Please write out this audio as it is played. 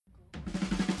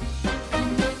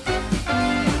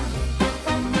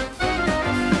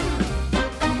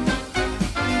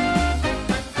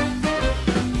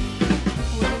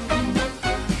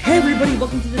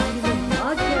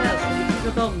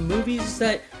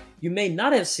that you may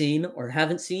not have seen or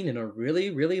haven't seen in a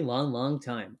really, really long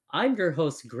time. I'm your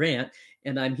host, Grant,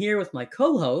 and I'm here with my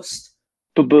co host,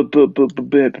 Ben.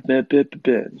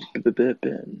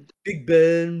 Big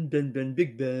Ben,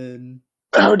 Big Ben.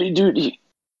 Howdy doody,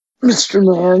 Mr.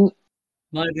 Man.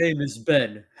 My name is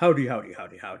Ben. Howdy, howdy,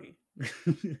 howdy, howdy.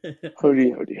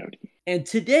 Howdy, howdy, howdy. And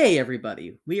today,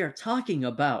 everybody, we are talking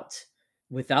about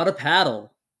Without a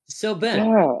Paddle. So, Ben,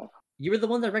 Yeah, you were the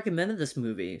one that recommended this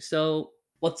movie. So,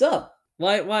 what's up?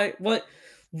 What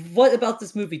about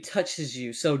this movie touches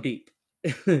you so deep?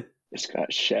 it's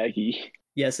got Shaggy.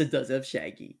 Yes, it does have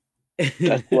Shaggy.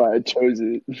 That's why I chose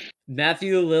it.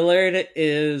 Matthew Lillard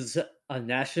is a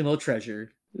national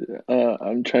treasure.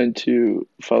 I'm trying to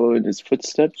follow in his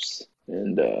footsteps,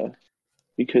 and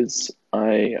because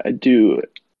I do,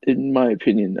 in my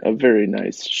opinion, a very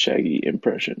nice Shaggy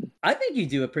impression. I think you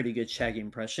do a pretty good Shaggy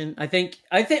impression. I think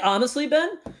honestly, Ben,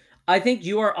 I think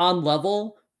you are on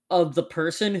level of the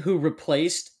person who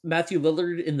replaced Matthew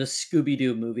Lillard in the Scooby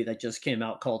Doo movie that just came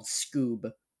out called Scoob.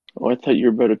 Oh, I thought you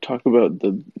were about to talk about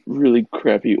the really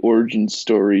crappy origin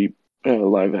story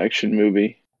live action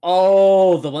movie.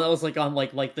 Oh, the one that was like on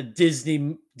like the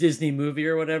Disney movie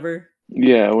or whatever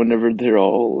Yeah, whenever they're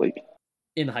all like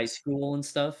in high school and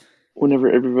stuff. whenever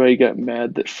everybody got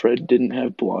mad that Fred didn't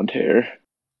have blonde hair.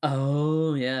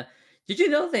 Oh yeah. Did you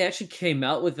know they actually came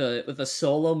out with a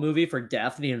solo movie for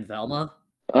Daphne and Velma?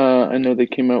 I know they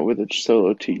came out with a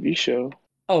solo TV show.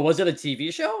 Oh, was it a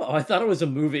TV show? Oh, I thought it was a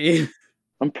movie.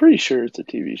 I'm pretty sure it's a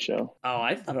TV show. Oh,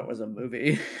 I thought it was a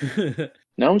movie.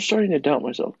 Now I'm starting to doubt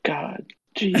myself. God,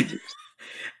 Jesus.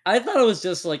 I thought it was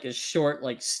just like a short,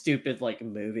 like stupid, like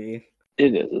movie.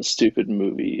 It is a stupid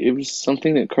movie. It was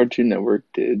something that Cartoon Network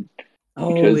did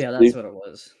Oh because yeah, that's they what it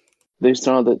was. they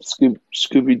saw that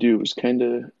Scooby Doo was kind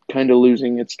of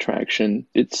losing its traction.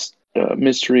 Its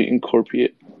Mystery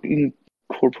Incorporated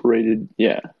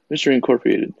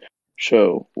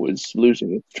show was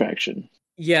losing its traction.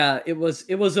 Yeah, it was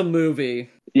a movie.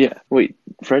 Yeah, wait,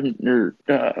 Fred or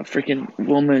freaking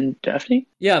Wilma and Daphne?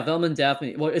 Yeah, Velma and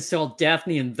Daphne. Well, it's called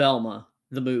Daphne and Velma,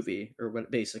 the movie, or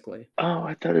what basically. Oh,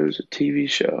 I thought it was a TV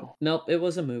show. Nope, it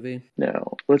was a movie.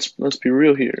 Now, let's be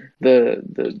real here.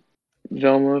 The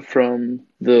Velma from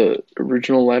the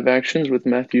original live actions with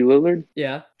Matthew Lillard,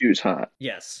 Yeah. he was hot.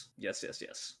 Yes.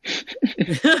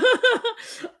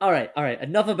 All right, all right.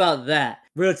 Enough about that.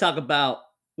 We're gonna talk about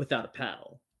Without a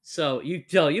Paddle. So you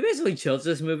basically chose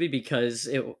this movie because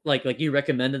it like you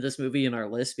recommended this movie in our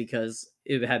list because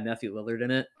it had Matthew Lillard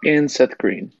in it And Seth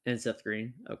Green. and Seth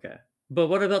Green. Okay, but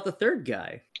what about the third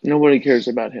guy? Nobody cares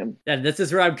about him. And this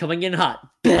is where I'm coming in hot.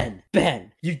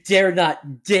 Ben, you dare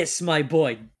not diss my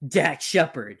boy Dak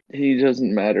Shepard. He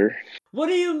doesn't matter. What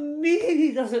do you mean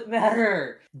he doesn't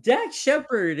matter? Dak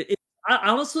Shepard.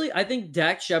 Honestly, I think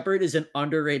Dak Shepard is an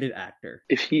underrated actor.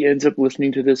 If he ends up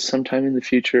listening to this sometime in the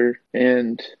future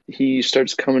and he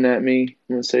starts coming at me,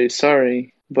 I'm gonna say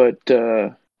sorry, but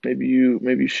maybe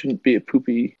you shouldn't be a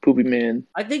poopy man.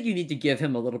 I think you need to give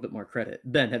him a little bit more credit.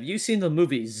 Ben, have you seen the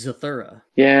movie Zathura?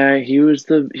 Yeah, he was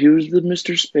the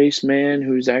Mr. Spaceman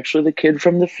who's actually the kid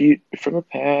from the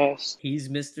past. He's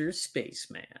Mr.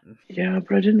 Spaceman. Yeah,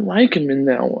 but I didn't like him in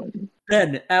that one.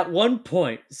 Ben, at one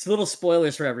point, it's little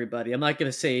spoilers for everybody. I'm not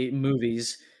going to say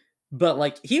movies, but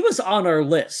like he was on our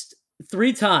list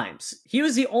 3 times. He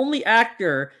was the only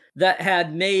actor that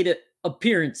had made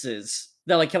appearances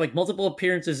that like had like multiple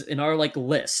appearances in our like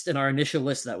list, in our initial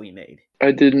list that we made.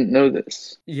 I didn't know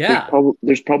this. Yeah.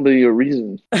 There's probably a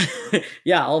reason.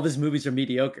 Yeah, all of his movies are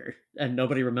mediocre and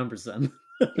nobody remembers them.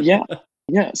 Yeah,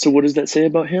 yeah. So what does that say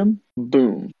about him?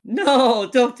 Boom. No,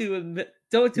 don't do him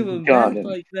Got bad him.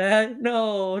 like that.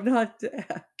 No, not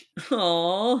Dak.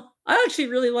 Aw. I actually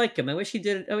really like him. I wish he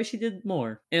did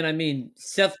more. And I mean,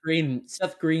 Seth Green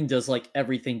does like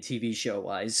everything TV show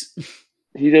wise.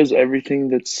 He does everything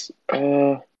that's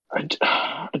I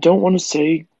don't want to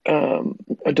say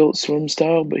Adult Swim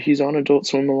style, but he's on Adult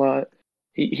Swim a lot.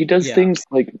 He does Yeah. things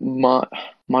like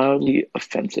mildly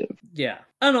offensive. Yeah.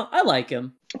 I don't know. I like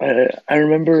him. I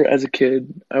remember as a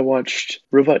kid, I watched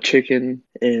Robot Chicken,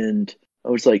 and I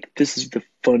was like, "This is the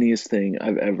funniest thing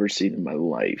I've ever seen in my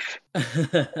life."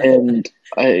 And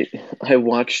I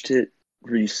watched it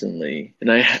recently,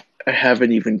 and I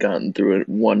haven't even gotten through it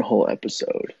one whole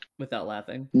episode. Without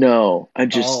laughing. No, Oh. I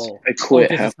Oh, quit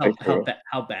because it's halfway how through.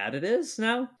 how bad it is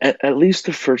now? At least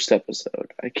the first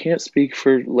episode. I can't speak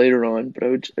for later on, but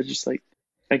I just like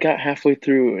I got halfway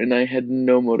through and I had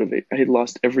no motivate. I had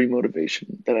lost every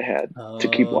motivation that I had to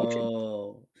keep watching.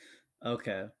 Oh.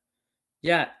 Okay.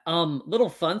 Yeah, little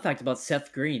fun fact about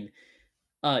Seth Green.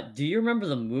 Do you remember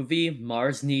the movie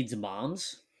Mars Needs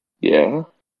Moms? Yeah.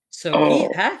 So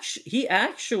Oh, he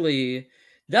actually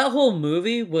that whole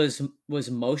movie was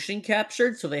motion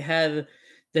captured. So they had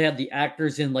the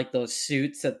actors in like those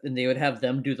suits and they would have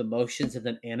them do the motions and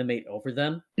then animate over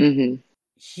them. mm-hmm.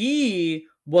 He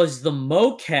was the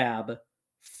mocap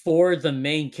for the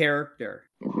main character.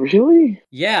 Really?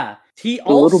 Yeah, he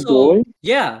The little boy? also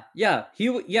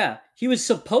yeah, he was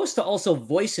supposed to also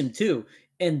voice him too,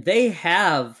 and they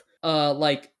have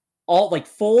like all like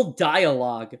full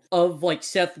dialogue of like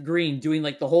Seth Green doing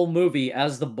like the whole movie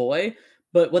as the boy,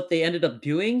 but what they ended up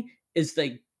doing is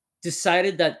they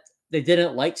decided that they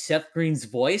didn't like Seth Green's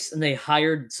voice and they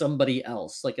hired somebody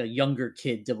else, like a younger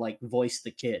kid to like voice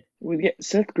the kid. Well, yeah,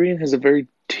 Seth Green has a very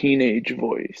teenage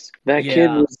voice.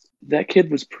 Yeah. That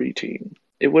kid was preteen.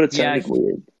 It would have Yeah, sounded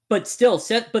weird. but still,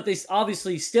 but they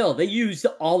obviously still they used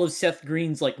all of Seth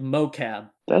Green's like mocap.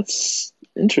 That's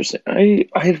interesting.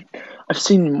 I've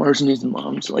seen Martinis and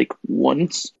Moms like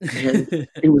once, and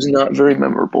it was not very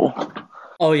memorable.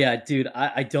 Oh yeah, dude,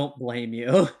 I don't blame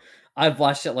you. I've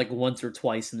watched it like once or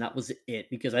twice, and that was it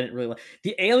because I didn't really like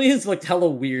the aliens looked hella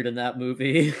weird in that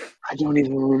movie. I don't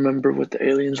even remember what the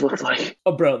aliens looked like.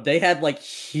 Oh, bro, they had like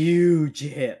huge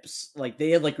hips. Like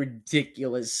they had like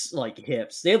ridiculous like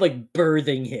hips. They had like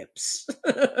birthing hips.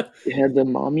 They had the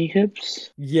mommy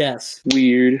hips. Yes.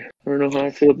 Weird. I don't know how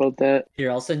I feel about that.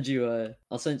 Here, I'll see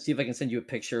if I can send you a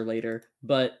picture later,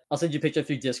 but I'll send you a picture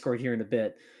through Discord here in a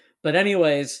bit. But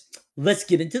anyways, let's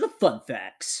get into the fun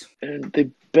facts. And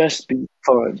they best be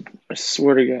fun. I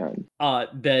swear to God.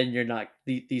 Ben, you're not,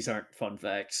 these aren't fun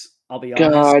facts. I'll be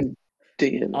honest. God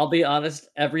damn it.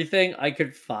 Everything I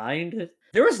could find,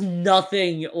 there was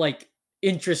nothing like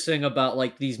interesting about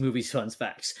like these movies' fun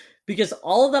facts because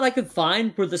all that I could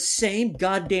find were the same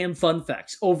goddamn fun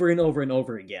facts over and over and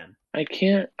over again. I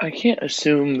can't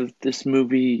assume that this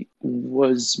movie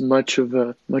was much of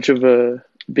a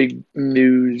big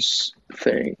news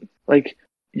thing. Like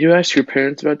you ask your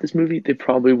parents about this movie, they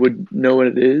probably would know what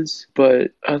it is,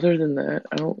 but other than that,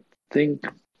 I don't think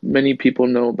many people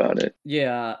know about it.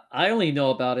 Yeah, I only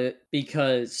know about it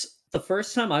because the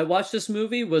first time I watched this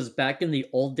movie was back in the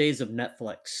old days of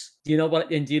Netflix. Do you know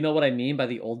what I mean by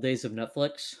the old days of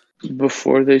Netflix?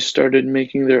 Before they started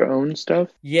making their own stuff.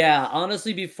 Yeah,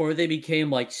 honestly, before they became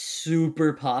like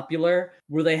super popular,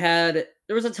 where there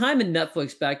was a time in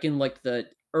Netflix back in like the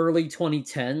early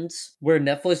 2010s where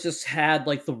Netflix just had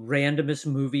like the randomest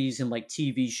movies and like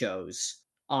TV shows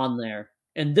on there.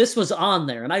 And this was on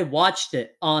there, and I watched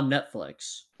it on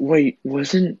Netflix. Wait,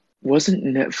 wasn't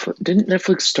Netflix didn't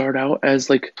Netflix start out as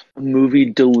like a movie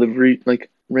delivery,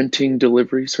 like renting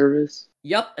delivery service?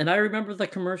 Yep, and I remember the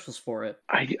commercials for it.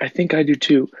 I think I do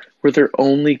too, where their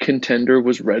only contender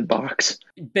was Redbox.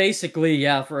 Basically,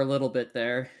 yeah, for a little bit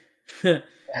there.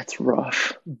 That's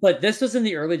rough. But this was in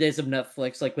the early days of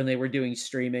Netflix, like when they were doing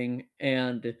streaming,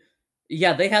 and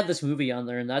yeah, they had this movie on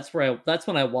there, and that's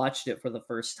when I watched it for the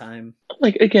first time.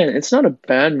 Like again, it's not a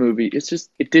bad movie. It's just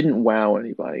it didn't wow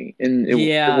anybody, and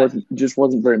Yeah, it just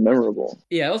wasn't very memorable.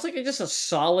 yeah, it was like just a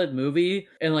solid movie,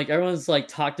 and like everyone's like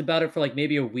talked about it for like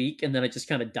maybe a week, and then it just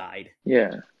kind of died.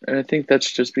 Yeah, and I think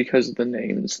that's just because of the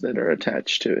names that are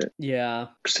attached to it, Yeah,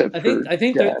 except for I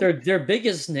think Dad. their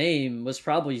biggest name was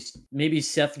probably maybe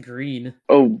Seth Green.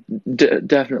 Oh,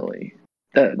 definitely.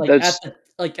 That's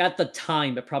Like at the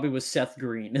time, it probably was Seth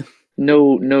Green.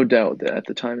 no doubt that at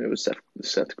the time it was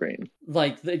Seth Green.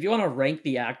 Like if you want to rank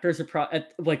the actors,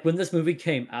 like when this movie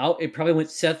came out, it probably went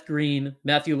Seth Green,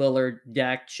 Matthew Lillard,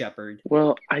 Dak Shepard.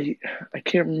 Well, I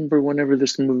can't remember whenever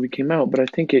this movie came out, but I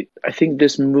think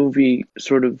this movie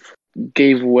sort of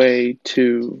gave way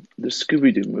to the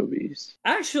Scooby Doo movies.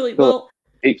 Actually, So well,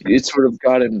 it sort of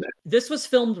got him there. this was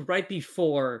filmed right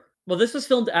before. Well, this was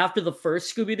filmed after the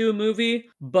first Scooby Doo movie,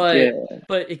 but Yeah.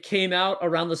 it came out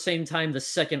around the same time the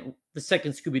second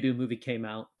Scooby Doo movie came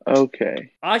out.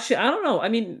 Okay. Actually, I don't know. I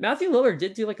mean, Matthew Lillard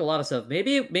did do like a lot of stuff.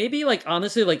 Maybe like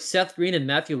honestly, like Seth Green and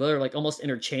Matthew Lillard are, like almost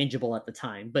interchangeable at the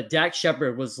time, but Dak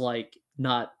Shepard was like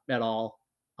not at all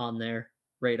on their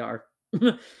radar.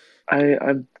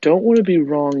 I don't want to be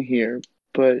wrong here,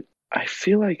 but I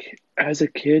feel like as a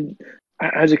kid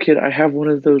I have one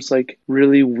of those like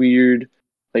really weird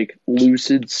like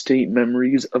lucid state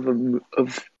memories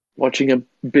of watching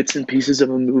bits and pieces of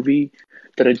a movie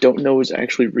that I don't know is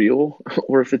actually real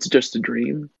or if it's just a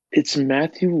dream. It's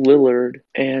Matthew Lillard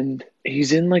and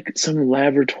he's in like some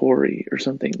laboratory or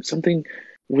something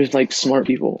with like smart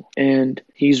people and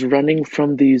he's running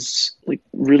from these like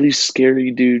really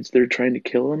scary dudes that are trying to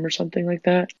kill him or something like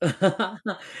that.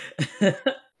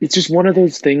 It's just one of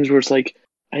those things where it's like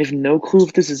I have no clue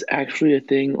if this is actually a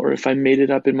thing or if I made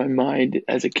it up in my mind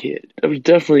as a kid. I was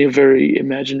definitely a very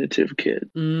imaginative kid.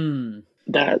 Mm.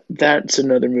 That's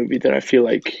another movie that I feel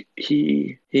like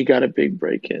he got a big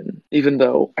break in, even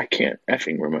though I can't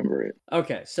effing remember it.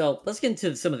 Okay, so let's get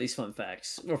into some of these fun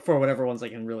facts, or for whatever ones I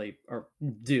can really or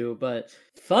do. But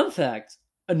fun fact,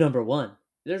 number one.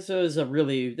 This was a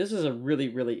really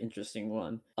interesting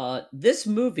one. This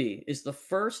movie is the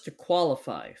first to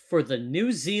qualify for the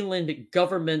New Zealand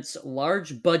government's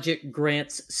large budget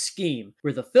grants scheme,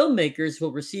 where the filmmakers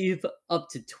will receive up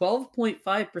to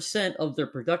 12.5% of their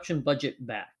production budget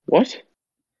back. What?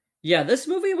 Yeah, this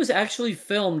movie was actually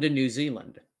filmed in New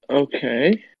Zealand.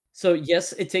 Okay. So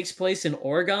yes, it takes place in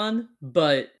Oregon,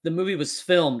 but the movie was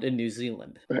filmed in New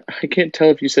Zealand. I can't tell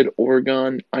if you said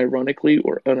Oregon ironically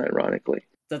or unironically.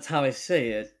 That's how I say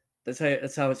it.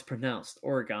 That's how it's pronounced.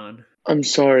 Oregon. I'm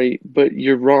sorry, but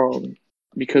you're wrong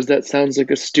because that sounds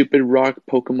like a stupid rock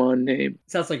Pokemon name.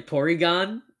 Sounds like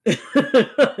Porygon.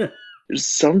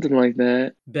 Something like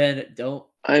that. Ben, don't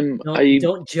I'm don't I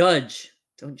don't judge.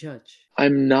 Don't judge.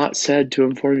 I'm not sad to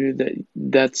inform you that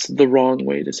that's the wrong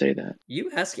way to say that.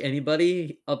 You ask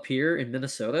anybody up here in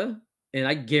Minnesota, and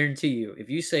I guarantee you, if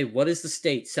you say what is the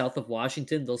state south of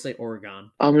Washington, they'll say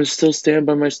Oregon. I'm gonna still stand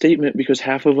by my statement because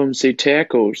half of them say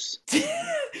tacos.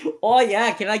 Oh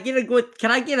yeah, can I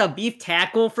get a beef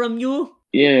taco from you?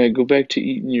 Yeah, go back to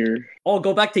eating your. Oh,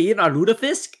 go back to eating our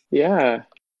lutefisk? Yeah,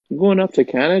 I'm going up to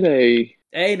Canada.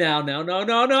 Hey now, no, no,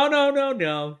 no, no, no, no,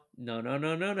 no. No, no,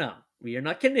 no, no, no. We are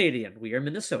not Canadian. We are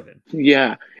Minnesotan.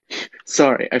 Yeah,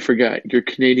 sorry, I forgot. You're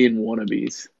Canadian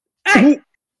wannabes. Hey!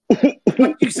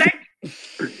 What you say?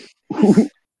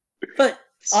 But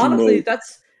honestly, Smoke,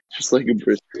 that's just like a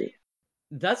brisket.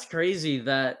 that's crazy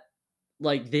that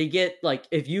like they get like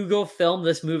if you go film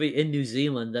this movie in New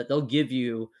Zealand that they'll give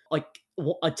you like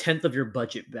a tenth of your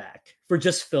budget back for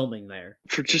just filming there.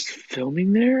 For just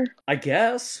filming there? I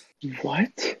guess.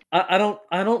 What? I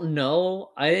don't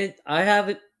know. I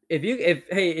haven't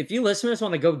if you listeners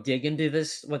want to go dig into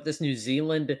this what this New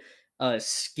Zealand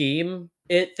scheme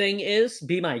it thing is,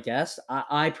 be my guest.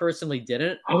 I personally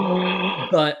didn't,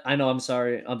 but I know I'm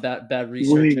sorry. I'm bad Wait,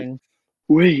 researching.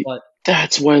 wait. But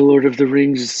That's why Lord of the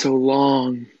Rings is so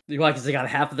long. why? Because they got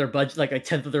half of their budget, like a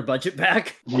tenth of their budget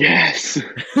back. Yes,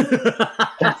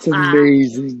 that's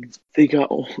amazing. They got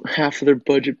half of their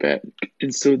budget back,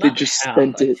 and so they Not just half,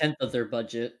 spent a it tenth of their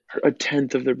budget. a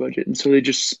tenth of their budget, and so they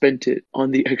just spent it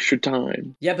on the extra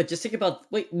time. Yeah, but just think about.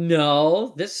 Wait,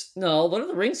 no. Lord of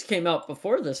the Rings came out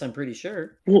before this. I'm pretty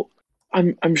sure. Well,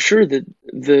 I'm sure that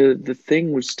the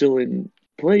thing was still in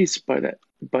place by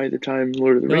the time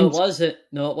Lord of the No, it Rings. wasn't.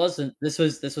 No, it wasn't. This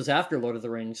was after Lord of the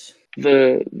Rings.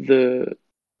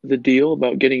 The deal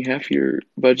about getting half your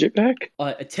budget back.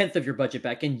 A tenth of your budget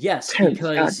back, and yes, Tenth,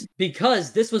 God.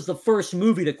 because this was the first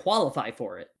movie to qualify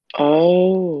for it.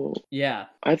 Oh, Yeah,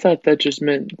 I thought that just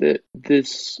meant that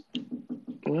this.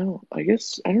 Well, I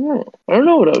guess I don't know. I don't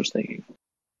know what I was thinking.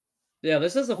 yeah.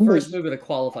 This is the Oh my- first movie to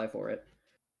qualify for it.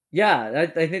 Yeah,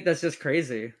 I think that's just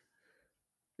crazy.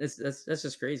 That's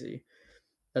just crazy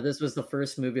that this was the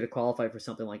first movie to qualify for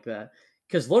something like that.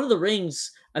 Because Lord of the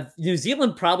Rings, New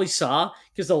Zealand probably saw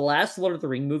because the last Lord of the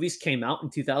Ring movies came out in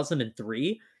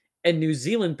 2003, and New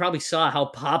Zealand probably saw how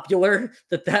popular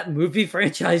that movie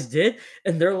franchise did,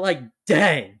 and they're like,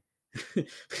 "Dang."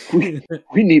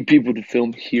 We need people to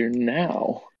film here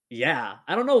now. Yeah,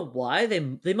 I don't know why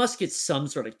they must get some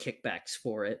sort of kickbacks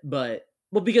for it, but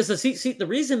well, because the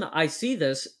reason I see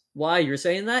this why you're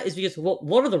saying that is because well,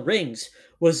 Lord of the Rings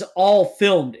was all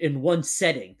filmed in one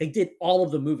setting. They did all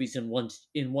of the movies in one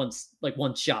like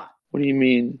one shot. What do you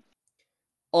mean?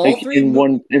 All Like three in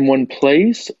one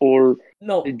place, or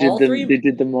no, all they three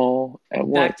did them all at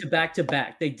once? back to back to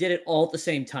back. They did it all at the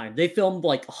same time. They filmed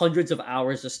like hundreds of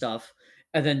hours of stuff,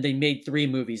 and then they made three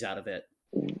movies out of it.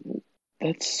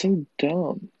 That's so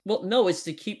dumb. Well, no, it's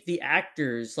to keep the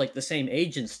actors like the same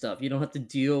age and stuff. You don't have to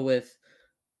deal with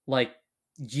like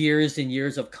years and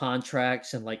years of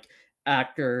contracts and like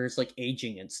actors like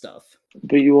aging and stuff.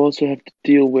 But you also have to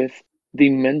deal with the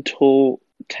mental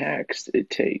tax it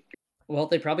takes. Well,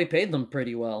 they probably paid them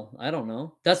pretty well. I don't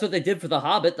know. That's what they did for The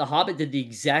Hobbit. The Hobbit did the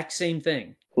exact same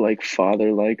thing. Like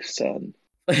father, like son.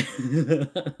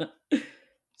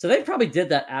 So they probably did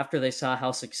that after they saw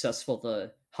how successful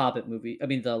the Hobbit movie, I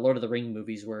mean, the Lord of the Ring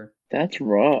movies were. That's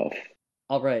rough.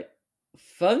 All right.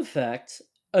 Fun fact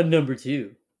number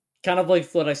two. Kind of like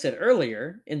what I said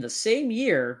earlier, in the same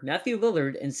year, Matthew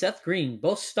Lillard and Seth Green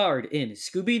both starred in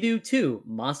Scooby Doo 2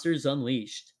 Monsters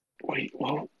Unleashed. Wait,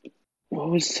 what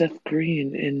was Seth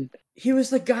Green in? He was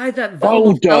the guy that Oh,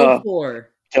 Velma fell duh. for.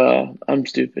 I'm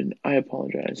stupid. I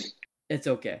apologize. It's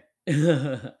okay.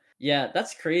 Yeah,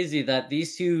 that's crazy that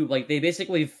these two, like, they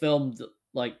basically filmed,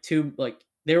 like, two, like,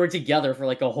 They were together for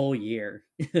like a whole year.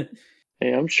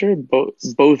 Hey, I'm sure both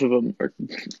of them are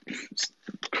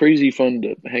crazy fun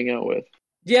to hang out with.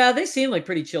 Yeah, they seem like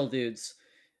pretty chill dudes.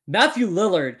 Matthew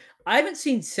Lillard. I haven't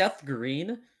seen Seth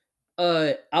Green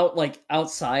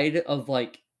outside of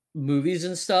like movies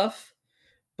and stuff,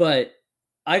 but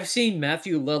I've seen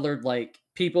Matthew Lillard like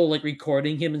people like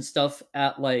recording him and stuff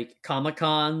at like Comic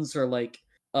Cons or like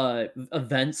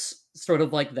events sort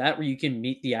of like that where you can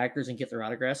meet the actors and get their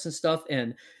autographs and stuff.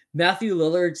 And Matthew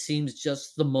Lillard seems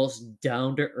just the most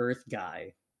down to earth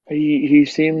guy. He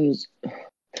seems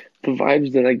the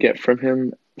vibes that I get from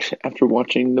him after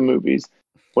watching the movies,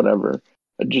 whatever,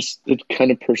 just the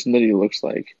kind of person that he looks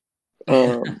like.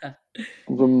 Um,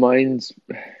 reminds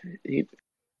he,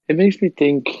 it makes me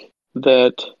think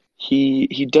that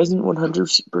he doesn't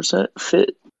 100%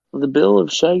 fit the bill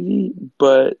of Shaggy,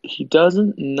 but he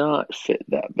doesn't not fit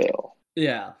that bill.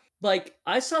 Yeah. Like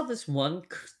I saw this one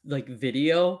like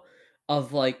video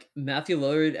of like Matthew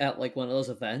Lillard at like one of those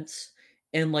events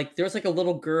and like there was like a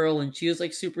little girl and she was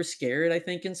like super scared I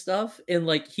think and stuff and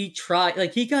like he tried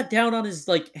like he got down on his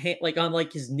like like on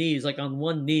like his knees like on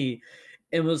one knee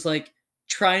and was like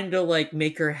trying to like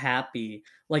make her happy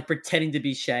like pretending to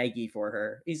be Shaggy for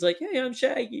her. He's like, "Hey, I'm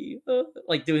Shaggy."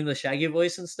 Like doing the Shaggy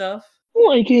voice and stuff.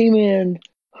 Like, hey man,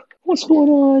 what's going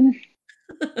on?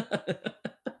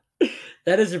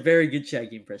 That is a very good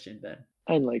Shaggy impression, Ben.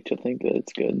 I'd like to think that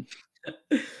it's good.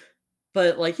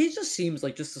 But like he just seems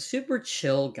like just a super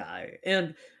chill guy.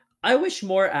 And I wish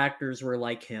more actors were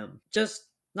like him. Just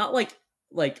not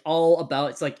like all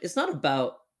about it's not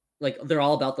about like they're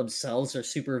all about themselves or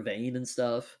super vain and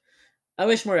stuff. I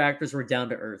wish more actors were down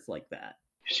to earth like that.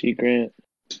 See, Grant,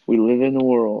 we live in a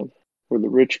world where the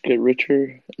rich get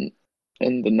richer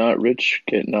and the not rich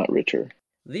get not richer.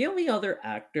 The only other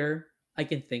actor I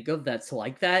can think of that's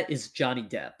like that is Johnny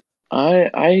Depp.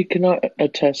 I cannot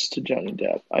attest to Johnny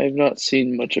Depp. I have not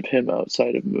seen much of him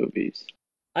outside of movies.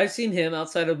 I've seen him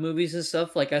outside of movies and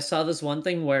stuff. Like I saw this one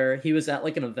thing where he was at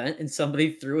like an event and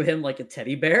somebody threw him like a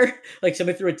teddy bear. Like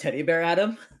somebody threw a teddy bear at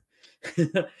him.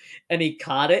 And he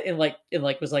caught it and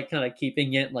was like kind of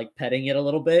keeping it like petting it a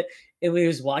little bit. And when he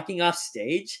was walking off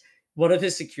stage, one of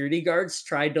his security guards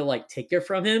tried to like take it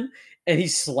from him and he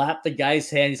slapped the guy's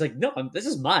hand. He's like, "No, this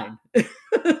is mine."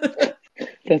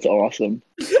 That's awesome.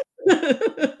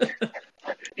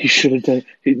 He should have done.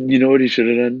 You know what he should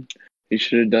have done? He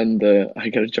should have done the "I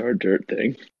got a jar of dirt"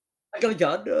 thing I got a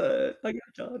John Nut. I got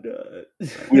a John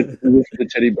with Nut. the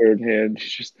teddy bear in hand.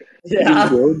 He's just I got a Yeah.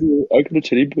 jar of dirt. I got a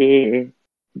teddy bear.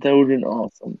 That would have been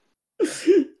awesome.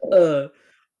 uh,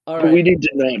 all But we right. need to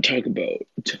not talk about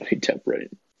Johnny Depp right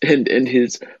and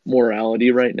his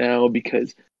morality right now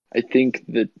because I think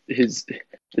that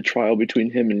the trial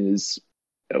between him and his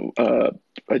uh,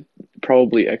 uh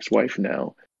probably ex-wife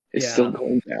now is still Yeah.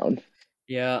 going down.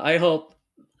 Yeah. I hope.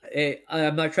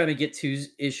 I'm not trying to get too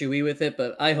issuey with it,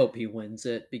 but I hope he wins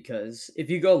it because if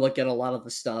you go look at a lot of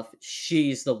the stuff,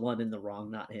 she's the one in the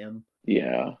wrong, not him.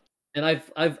 Yeah, And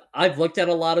I've looked at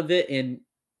a lot of it, and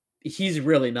he's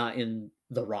really not in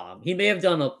the wrong. He may have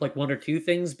done like one or two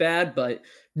things bad, but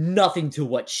nothing to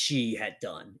what she had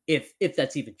done. If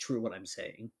that's even true, what I'm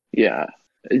saying. yeah.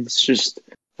 It's just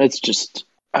that's just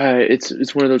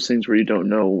it's one of those things where you don't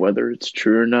know whether it's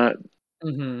true or not.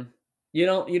 Hmm. You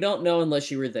don't know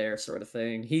unless you were there, sort of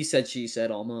thing. He said, she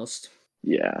said, almost.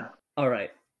 Yeah, All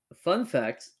right. Fun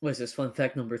fact. Was this fun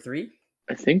fact number three?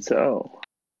 I think so.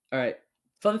 All right.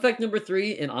 Fun fact number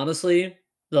three, and honestly,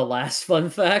 the last fun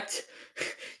fact,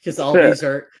 because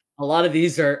a lot of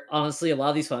these are honestly a lot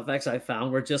of these fun facts I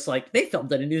found were just like they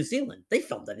filmed it in New Zealand. They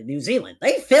filmed it in New Zealand.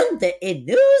 They filmed it in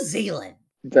New Zealand.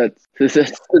 That's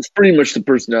pretty much the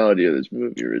personality of this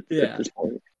movie at Yeah, this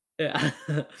point. yeah.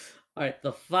 All right.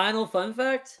 The final fun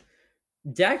fact: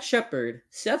 Dak Shepard,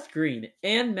 Seth Green,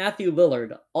 and Matthew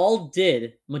Lillard all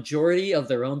did majority of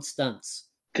their own stunts,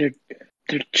 They're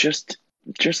they're just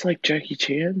like Jackie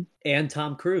Chan. and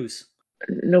Tom Cruise.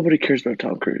 Nobody cares about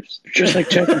Tom Cruise. Just like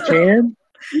Jackie Chan.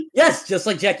 Yes, just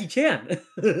like Jackie Chan.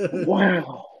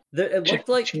 Wow, It looked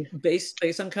Jackie like Chan.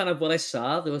 based on kind of what I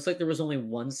saw, it looks like there was only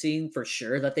one scene for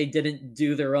sure that they didn't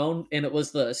do their own, and it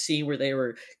was the scene where they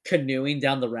were canoeing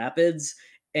down the rapids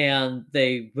and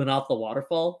they went off the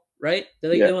waterfall, right?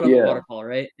 They Yeah, went off a yeah, waterfall,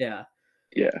 right? Yeah.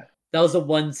 yeah. That was the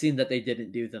one scene that they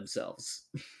didn't do themselves.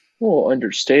 Well,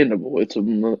 understandable. It's a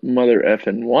mother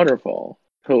effing waterfall.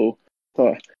 So,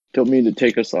 uh, don't mean to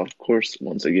take us off course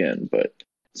once again, but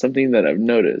something that I've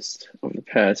noticed over the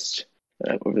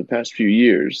past few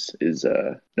years is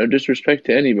no disrespect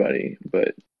to anybody,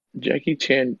 but Jackie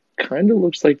Chan kind of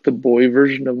looks like the boy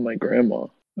version of my grandma.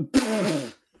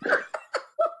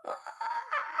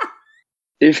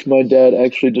 if my dad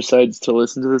actually decides to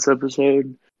listen to this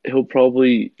episode, he'll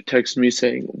probably text me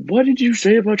saying, "What did you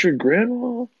say about your grandma?"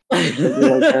 or something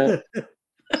like that.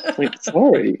 Like,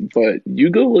 sorry, but you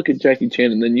go look at Jackie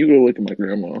Chan and then you go look at my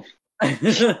grandma.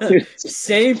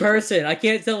 Same person. I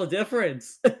can't tell the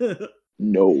difference.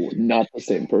 No, not the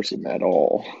same person at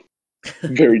all.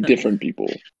 Very different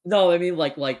people. No, I mean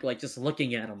like just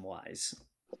looking at him wise.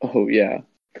 Oh yeah.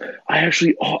 I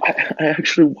actually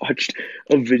watched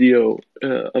a video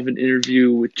of an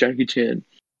interview with Jackie Chan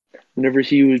whenever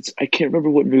he was, I can't remember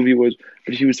what movie it was,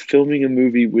 but he was filming a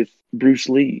movie with Bruce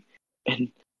Lee, and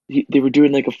they were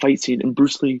doing like a fight scene, and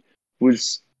Bruce Lee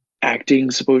was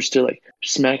acting supposed to like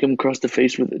smack him across the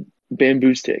face with a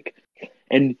bamboo stick,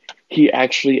 and he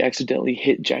actually accidentally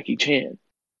hit Jackie Chan,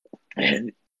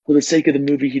 and for the sake of the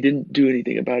movie, he didn't do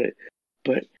anything about it,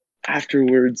 but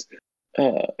afterwards,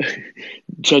 uh,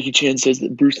 Jackie Chan says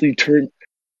that Bruce Lee turns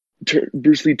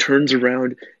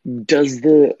around, does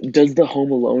the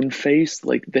Home Alone face,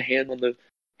 like the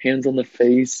hands on the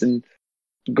face and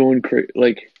going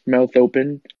like mouth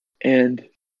open, and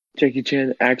Jackie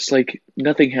Chan acts like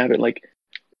nothing happened. Like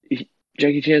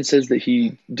Jackie Chan says that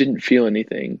he didn't feel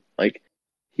anything. Like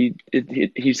he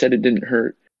said it didn't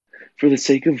hurt. For the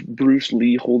sake of Bruce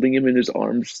Lee holding him in his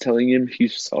arms, telling him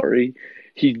he's sorry,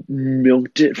 he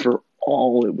milked it for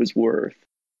all it was worth.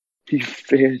 He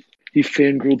fan he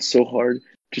fangirled so hard,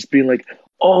 just being like,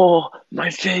 "Oh, my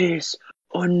face!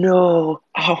 Oh no!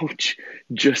 Ouch!"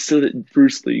 Just so that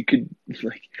Bruce Lee could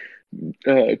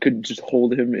just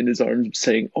hold him in his arms,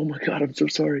 saying, "Oh my God, I'm so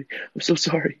sorry! I'm so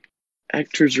sorry."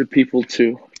 Actors are people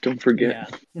too. Don't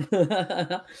forget.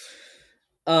 Yeah.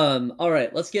 All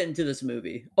right, let's get into this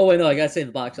movie. Oh wait, no, I gotta say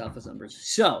the box office numbers.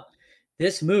 So,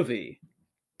 this movie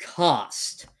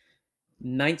cost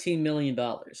 $19 million.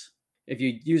 If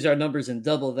you use our numbers and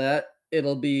double that,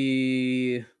 it'll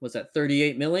be what's that?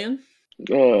 38 million.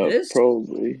 This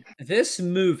Probably. this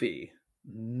movie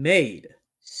made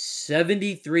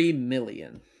 73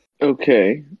 million,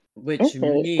 Okay. which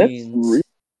Okay. That's means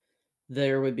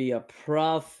there would be a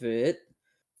profit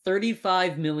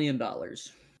 $35 million.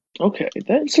 okay. It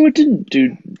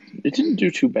didn't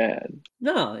do too bad.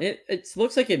 No, it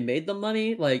looks like it made the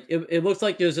money. Like it looks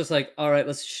like it was just like, all right,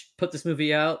 let's put this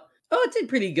movie out. Oh, it did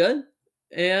pretty good,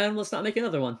 and let's not make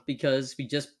another one because we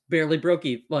just barely broke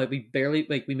even. Like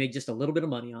we made just a little bit of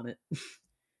money on it.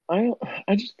 I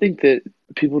I just think that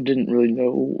people didn't really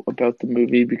know about the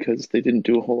movie because they didn't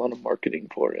do a whole lot of marketing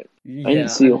for it. I didn't Yeah,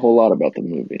 see a whole lot about the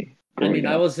movie I mean, growing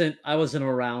up. I wasn't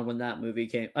around when that movie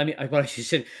came. I mean, what I should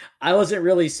say, I wasn't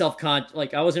really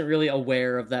like I wasn't really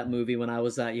aware of that movie when I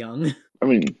was that young. I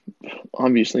mean,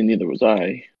 obviously neither was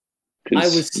I,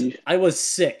 because I was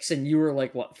 6, and you were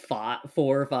like what 4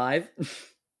 or 5.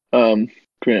 um,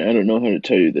 Grant, I don't know how to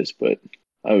tell you this, but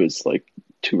I was like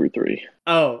 2 or 3.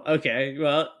 Oh, okay.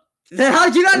 Well, then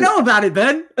how'd you not know about it,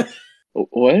 Ben?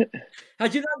 What?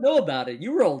 How'd you not know about it?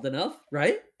 You were old enough,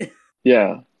 right?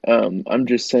 Yeah. I'm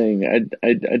just saying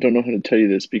I don't know how to tell you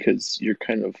this because you're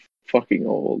kind of fucking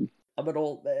old. I'm an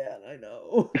old man, I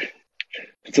know.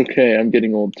 It's okay. I'm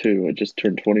getting old too. I just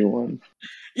turned 21.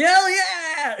 Hell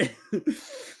yeah!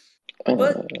 Uh,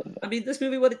 But I mean, this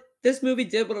movie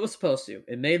did what it was supposed to.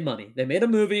 It made money. They made a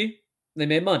movie. They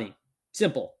made money.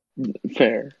 Simple.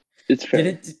 Fair. It's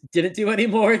fair. Didn't do any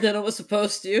more than it was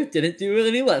supposed to. Didn't do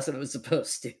any less than it was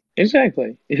supposed to.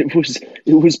 Exactly. It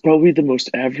was probably the most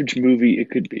average movie it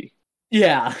could be.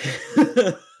 Yeah.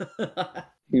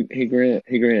 Hey Grant,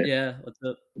 hey Grant. Yeah. What's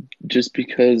up? Just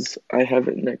because I have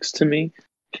it next to me,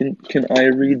 can I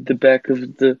read the back of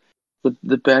the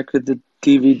back of the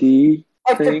DVD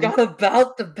I thing? forgot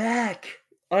about the back.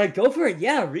 All right, go for it.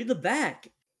 Yeah, read the back.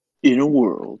 In a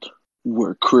world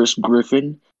where Chris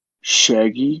Griffin,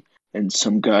 Shaggy, and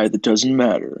some guy that doesn't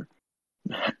matter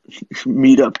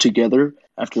meet up together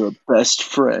after a best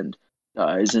friend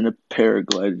dies in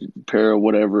a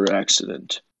whatever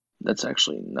accident. That's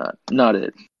actually not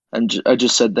it. I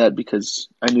just said that because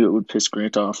I knew it would piss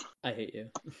Grant off. I hate you.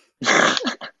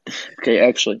 Okay,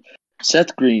 actually,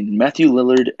 Seth Green, Matthew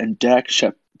Lillard, and Dax.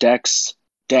 You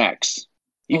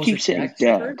Oh, is keep it saying Dax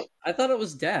Dak. Shepard? I thought it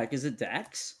was Dak. Is it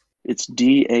Dax? It's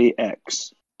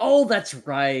Dax. Oh, that's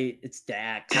right. It's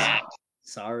Dax.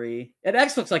 Sorry. And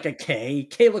X looks like a K.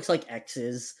 K looks like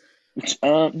X's.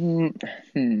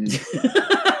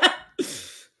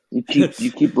 You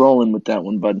keep rolling with that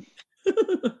one, bud.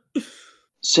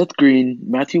 Seth Green,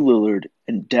 Matthew Lillard,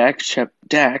 and Dax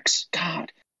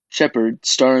Shepard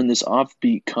star in this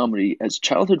offbeat comedy as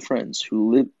childhood friends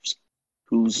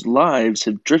whose lives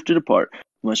have drifted apart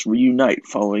must reunite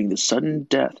following the sudden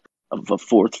death of a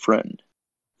fourth friend.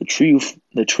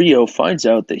 The trio finds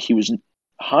out that he was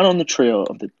hot on the trail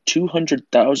of the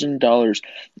 $200,000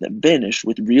 that vanished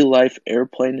with real-life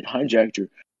airplane hijacker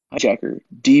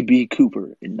D.B. Cooper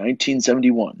in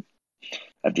 1971.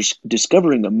 After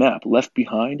discovering a map left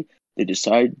behind, they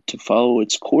decide to follow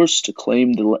its course to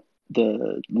claim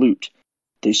the loot.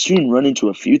 They soon run into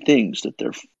a few things that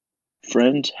their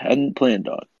friend hadn't planned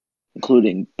on,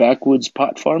 including backwoods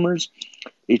pot farmers,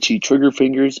 itchy trigger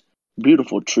fingers,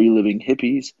 beautiful tree-living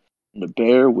hippies, and a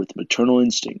bear with maternal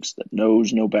instincts that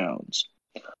knows no bounds.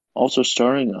 Also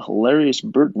starring a hilarious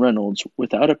Burt Reynolds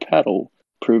without a paddle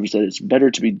proves that it's better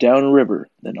to be down a river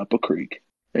than up a creek.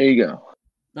 There you go.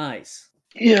 Nice.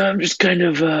 Yeah, I'm just kind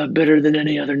of better than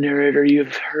any other narrator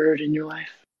you've heard in your life.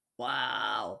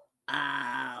 Wow.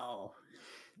 Ow.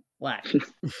 Whack.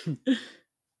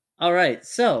 All right.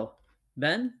 So,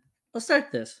 Ben, let's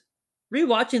start this.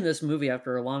 Rewatching this movie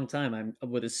after a long time, I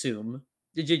would assume.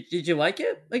 Did you like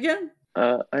it again?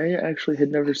 I actually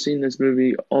had never seen this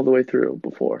movie all the way through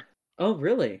before. Oh,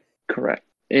 really? Correct.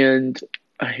 And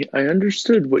I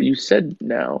understood what you said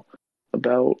now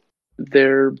about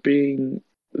there being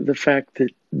the fact that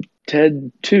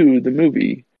Ted 2, the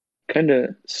movie, kind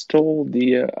of stole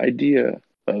the idea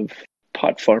of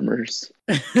pot farmers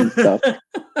and stuff.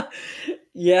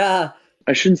 Yeah.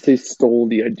 I shouldn't say stole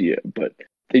the idea, but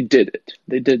they did it.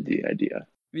 They did the idea.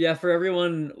 Yeah, for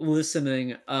everyone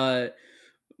listening, I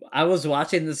was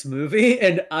watching this movie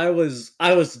and I was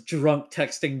drunk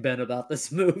texting Ben about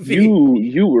this movie.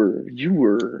 You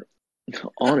were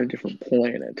on a different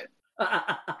planet.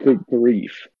 Good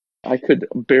grief. I could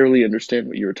barely understand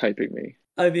what you were typing me.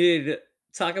 I mean,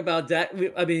 talk about Dak.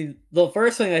 I mean, the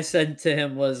first thing I said to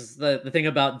him was the thing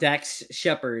about Dax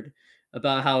Shepard,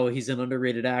 about how he's an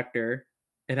underrated actor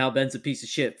and how Ben's a piece of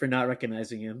shit for not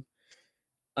recognizing him.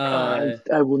 I Uh,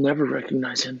 I will never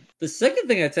recognize him. the second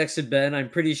thing I texted Ben, I'm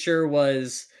pretty sure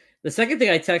was the second thing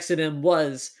I texted him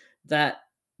was that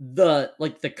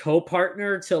the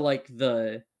co-partner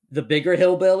to the bigger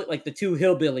hillbilly, like the two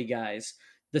hillbilly guys,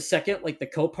 the second like the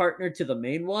co-partner to the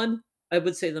main one, I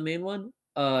would say the main one,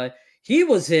 he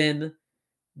was in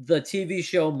the TV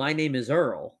show My Name Is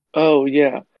Earl. Oh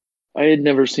yeah, I had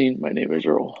never seen My Name Is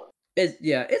Earl.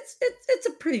 Yeah, it's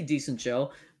a pretty decent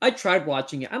show. I tried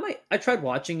watching it. I tried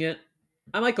watching it.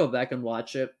 I might go back and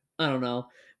watch it. I don't know.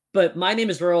 But My Name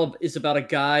Is Earl is about a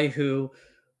guy who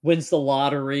wins the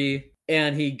lottery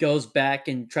and he goes back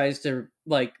and tries to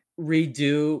like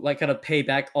redo, like kind of pay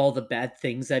back all the bad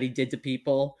things that he did to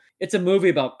people. It's a movie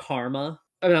about karma.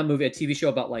 I mean, not a movie, a TV show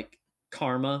about like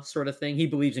karma sort of thing. He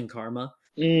believes in karma.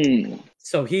 Mm,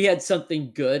 So he had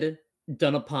something good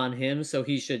done upon him, so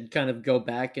he should kind of go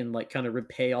back and like kind of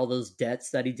repay all those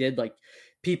debts that he did, like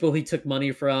people he took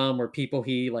money from or people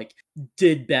he like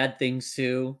did bad things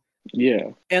to. yeah.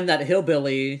 And that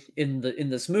hillbilly in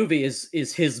this movie is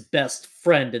his best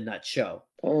friend in that show.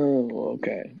 Oh,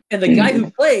 okay. And the guy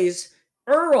who plays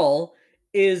Earl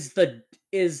is the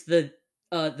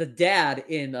dad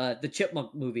in the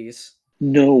Chipmunk movies.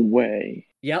 No way.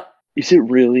 Yep. Is it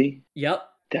really? Yep.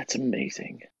 That's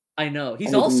amazing. I know. I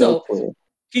had no clue.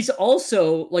 He's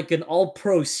also like an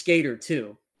all-pro skater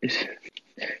too.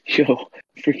 Yo,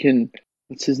 freaking,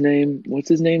 what's his name? What's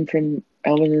his name from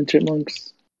Alvin and the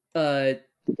Chipmunks? Uh,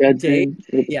 The bad Dave.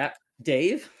 thing? Yeah,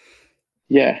 Dave.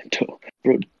 Yeah,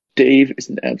 bro, Dave is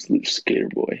an absolute skater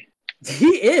boy. He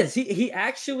is. He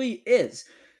actually is.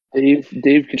 Dave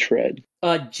can shred.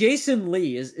 Jason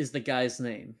Lee is the guy's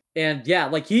name, and yeah,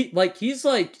 he's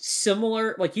like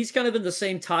similar. Like he's kind of in the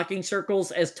same talking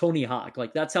circles as Tony Hawk.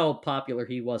 Like that's how popular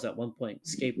he was at one point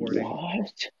skateboarding.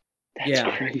 What? That's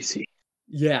Yeah, crazy.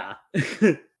 yeah.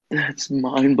 That's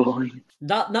mind blowing.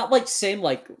 Not like same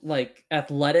like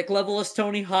athletic level as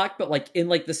Tony Hawk, but like in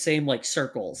like the same like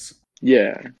circles.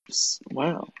 Yeah.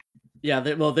 Wow.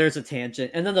 Yeah, well, there's a tangent.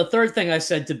 And then the third thing I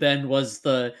said to Ben was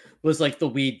like the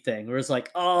weed thing, where it's like,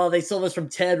 oh, they stole this from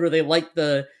Ted, where they light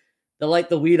the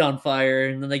weed on fire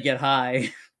and then they get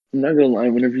high. I'm not gonna lie,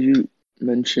 whenever you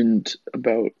mentioned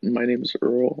about My Name is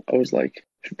Earl, I was like,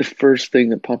 the first thing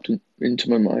that popped into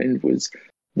my mind was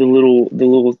the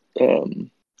little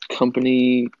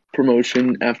company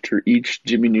promotion after each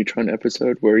Jimmy Neutron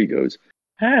episode where he goes,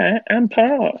 "Hi, I'm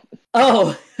Paul."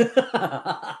 Oh,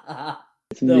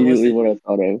 That's the was immediately it what I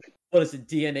thought of. what is it?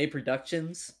 DNA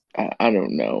Productions. I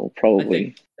don't know, I think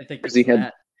probably I think because it's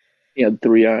that. he had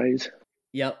three eyes.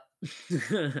 Yep.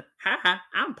 Hi,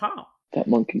 I'm Paul. That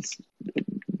monkey's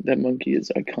that monkey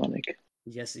is iconic.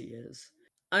 Yes, he is.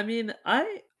 I mean,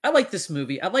 I like this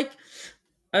movie. I liked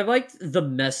the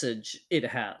message it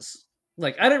has.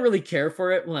 Like, I didn't really care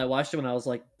for it when I watched it when I was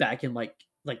like back in like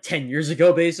 10 years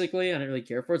ago. Basically, I didn't really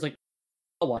care for it. It's like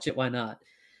I'll watch it. Why not?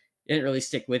 It didn't really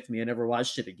stick with me. I never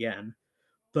watched it again.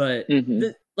 But Hmm.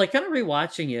 like kind of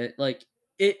rewatching it, like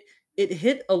it it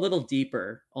hit a little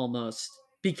deeper almost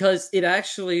because it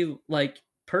actually like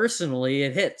personally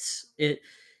it hits.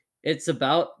 It's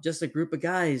about just a group of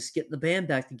guys getting the band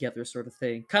back together sort of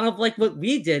thing. Kind of like what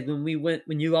we did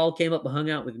when you all came up and hung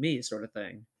out with me sort of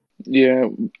thing. Yeah,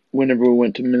 whenever we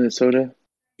went to Minnesota.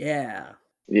 Yeah.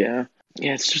 Yeah.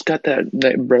 Yeah, it's just got that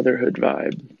brotherhood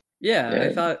vibe. Yeah, I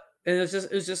And thought and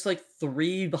it was just like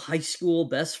three high school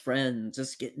best friends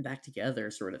just getting back together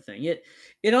sort of thing.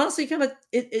 It honestly kind of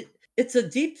it's a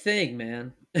deep thing,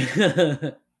 man.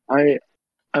 I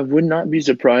I would not be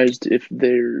surprised if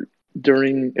they're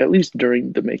during at least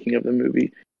during the making of the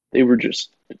movie, they were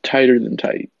just tighter than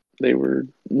tight. They were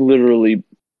literally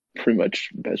pretty much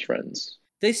best friends.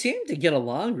 They seem to get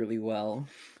along really well,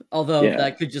 although Yeah.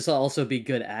 that could just also be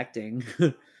good acting.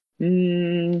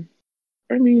 Mm,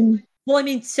 I mean, Well, I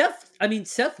mean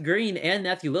Seth Green and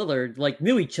Matthew Lillard like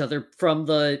knew each other from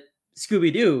the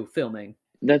Scooby Doo filming,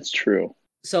 that's true.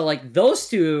 so like those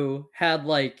two had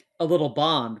like a little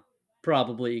bond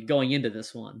probably going into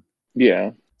this one.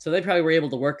 Yeah. So they probably were able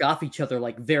to work off each other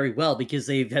like very well because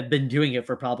they have been doing it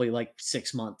for probably like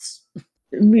 6 months.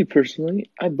 Me personally,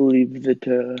 I believe that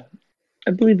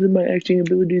my acting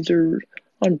abilities are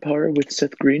on par with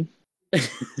Seth Green.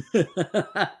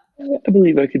 I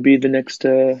believe I could be the next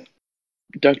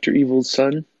Dr. Evil's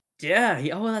son. Yeah,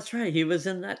 oh, that's right. He was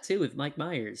in that too with Mike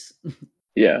Myers.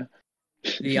 Yeah.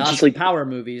 The Just Austin like Power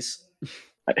movies.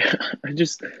 I, I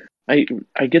just I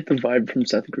I get the vibe from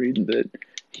Seth Green that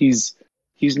he's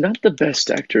he's not the best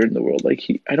actor in the world. Like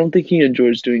I don't think he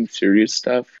enjoys doing serious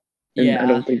stuff, and Yeah. I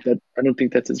don't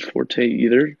think that's his forte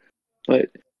either. But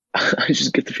I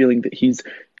just get the feeling that he's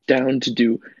down to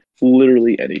do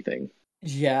literally anything.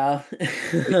 Yeah.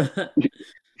 Like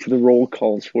if the role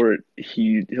calls for it,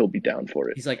 he'll be down for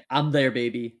it. He's like, "I'm there,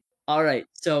 baby." Alright,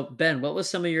 so, Ben, what was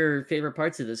some of your favorite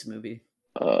parts of this movie?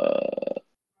 Uh,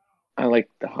 I like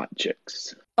the hot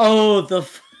chicks, Oh,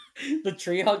 the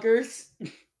tree huggers?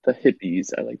 the hippies.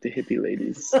 I like the hippie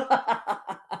ladies.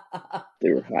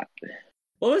 They were hot.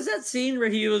 What was that scene where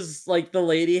he was like the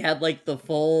lady had like the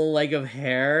full leg of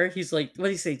hair? He's like, what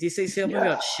do you say? Do you say something Yeah,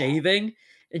 about shaving?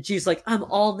 And she's like, I'm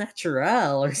all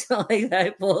natural or something like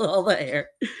that. Pull all the hair.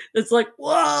 It's like,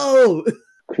 whoa.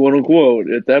 quote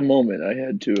unquote. At that moment, I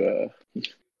had to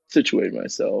situate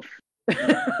myself.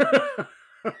 I'm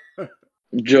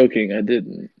joking. I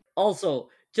didn't. Also,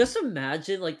 just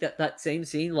imagine like that same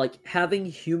scene, like having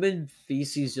human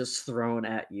feces just thrown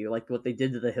at you, like what they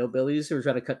did to the hillbillies who were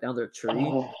trying to cut down their tree.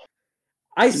 Oh,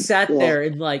 I sat oh, there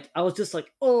and like I was just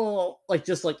like, oh, like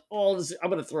just like, oh, I'm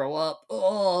gonna throw up.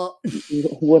 Oh,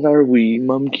 what are we,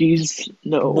 monkeys?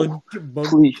 No, please,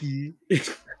 monkey.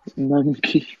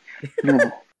 monkey.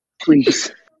 No,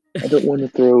 please. I don't want to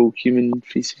throw human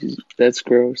feces. That's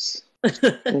gross.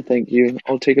 No, thank you.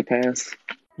 I'll take a pass.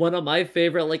 One of my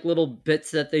favorite like little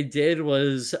bits that they did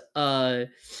was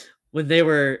when they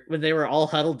were all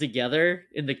huddled together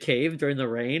in the cave during the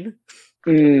rain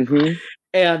Hmm.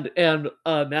 and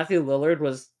Matthew Lillard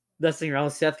was messing around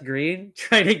with Seth Green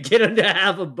trying to get him to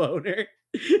have a boner.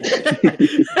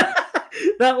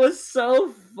 That was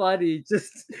so funny.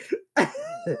 Just I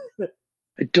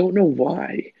don't know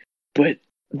why, but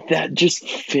that just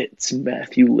fits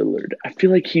Matthew Lillard. I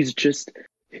feel like he's just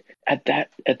at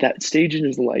that stage in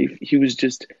his life, he was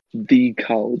just the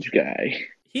college guy.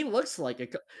 he looks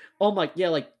like oh my yeah,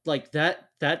 like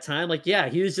that time, like yeah,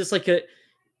 he was just like a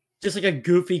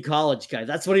goofy college guy.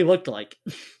 That's what he looked like.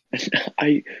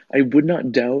 I would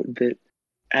not doubt that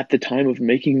at the time of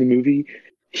making the movie,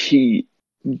 he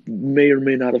may or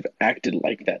may not have acted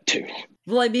like that too.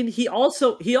 Well, I mean, he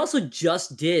also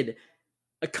just did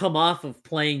a come off of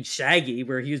playing Shaggy,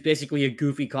 where he was basically a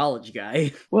goofy college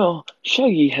guy. Well,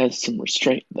 Shaggy has some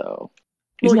restraint though.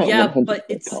 He's Well, not yeah, but 100%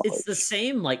 it's the college.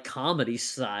 same like comedy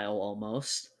style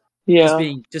almost. Yeah,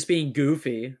 Just being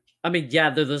goofy. I mean, yeah,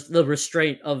 the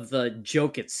restraint of the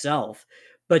joke itself,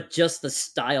 but just the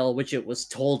style which it was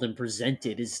told and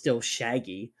presented is still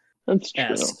Shaggy that's true.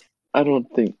 esque. I don't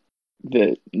think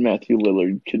that Matthew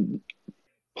Lillard could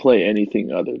play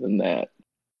anything other than that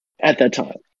at that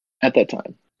time. At that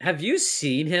time. Have you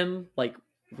seen him like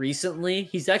recently?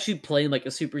 He's actually playing like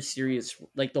a super serious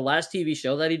like the last TV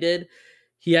show that he did.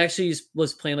 He actually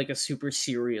was playing like a super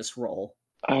serious role.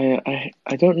 I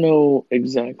don't know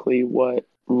exactly what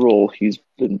role he's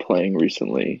been playing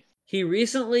recently. He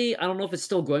recently, I don't know if it's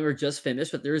still going or just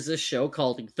finished, but there's this show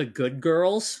called The Good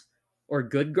Girls or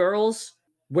Good Girls,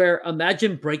 where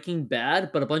imagine Breaking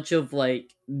Bad, but a bunch of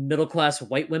like middle class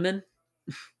white women.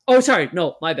 Oh, sorry,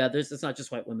 no, my bad. It's not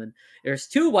just white women. There's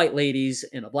two white ladies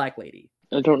and a black lady.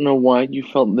 I don't know why you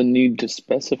felt the need to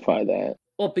specify that.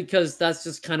 Well, because that's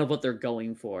just kind of what they're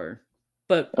going for.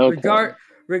 But Okay.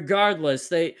 regardless,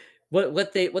 they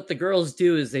what the girls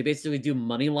do is they basically do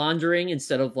money laundering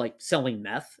instead of like selling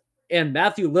meth. And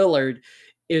Matthew Lillard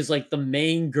is like the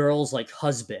main girl's like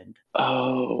husband.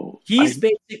 Oh, He's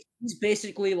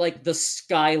basically like the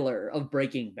Skyler of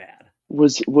Breaking Bad.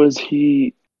 was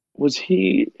he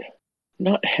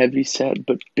not heavy set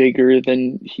but bigger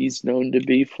than he's known to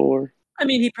be for? I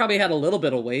mean, he probably had a little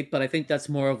bit of weight, but I think that's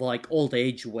more of like old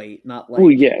age weight, Oh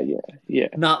yeah, yeah, yeah,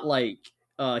 not like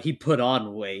he put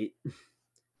on weight.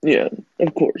 yeah.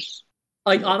 Of course.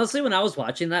 Like Yeah, honestly, when I was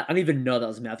watching that, I didn't even know that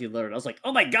was Matthew Lillard. I was like,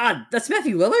 "Oh my god, that's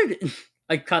Matthew Lillard!"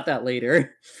 I caught that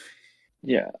later.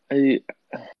 yeah.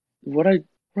 What I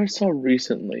saw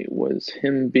recently was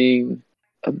him being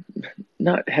a,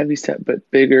 not heavy set but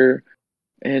bigger,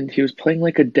 and he was playing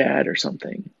like a dad or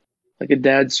something, like a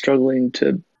dad struggling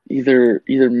to either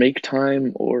make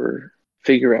time or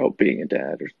figure out being a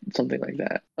dad or something like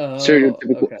that. Oh,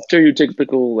 Stereotypical, okay.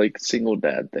 stereotypical like single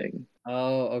dad thing.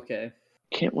 Oh, okay.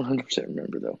 Can't 100%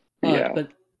 remember though. Yeah,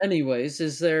 But anyways,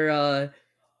 is there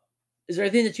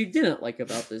anything that you didn't like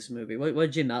about this movie? What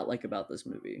did you not like about this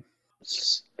movie?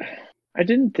 I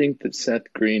didn't think that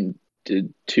Seth Green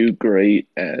did too great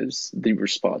as the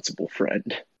responsible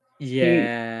friend. He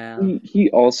Yeah. he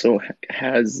also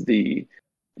has the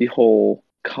whole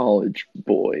college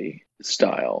boy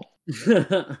style.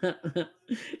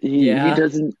 Yeah.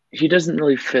 He doesn't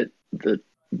really fit the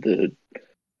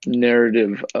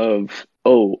narrative of,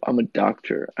 oh, I'm a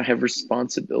doctor, I have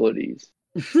responsibilities.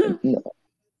 No,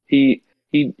 he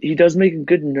does make a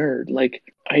good nerd. Like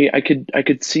I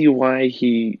could see why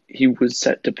he was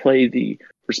set to play the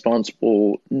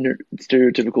responsible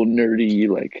stereotypical nerdy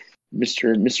like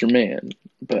Mr. Man,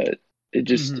 but it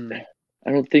just Mhm.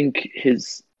 I don't think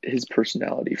his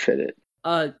personality fit it.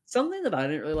 Something that I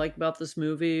didn't really like about this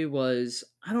movie was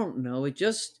I don't know, it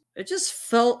just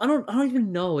felt I don't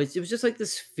even know. It was just like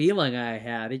this feeling I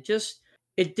had.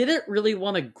 It didn't really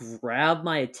want to grab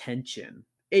my attention.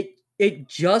 It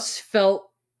just felt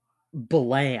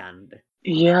bland.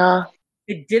 Yeah,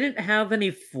 It didn't have any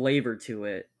flavor to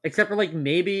it, except for like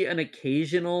maybe an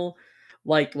occasional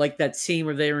like that scene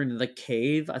where they were in the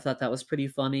cave. I thought that was pretty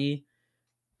funny,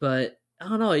 but I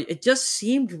don't know. It just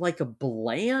seemed like a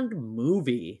bland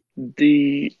movie.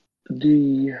 the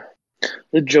the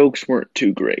the jokes weren't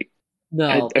too great.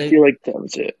 No, I feel like that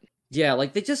was it. yeah,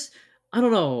 like they just I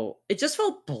don't know. It just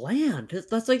felt bland.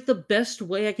 That's like the best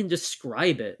way I can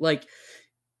describe it. Like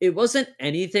it wasn't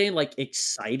anything like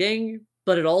exciting,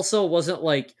 but it also wasn't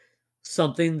like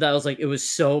something that was like it was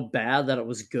so bad that it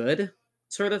was good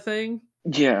sort of thing.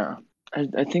 Yeah,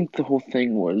 I think the whole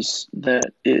thing was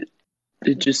that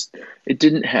it just it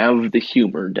didn't have the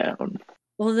humor down.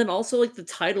 Well, and then also like the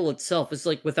title itself is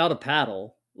like without a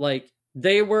paddle. Like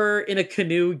they were in a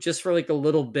canoe just for like a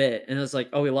little bit, and it's like,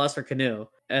 oh, we lost our canoe,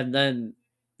 and then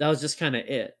that was just kind of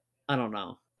it. I don't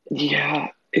know. Yeah,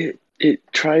 it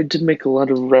tried to make a lot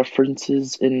of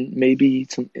references and maybe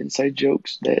some inside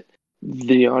jokes that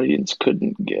the audience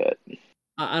couldn't get.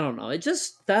 I don't know. It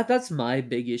just that's my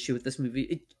big issue with this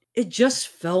movie. It just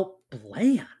felt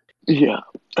bland. Yeah,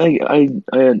 I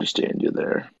understand you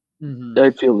there. Hmm.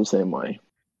 I feel the same way.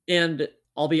 And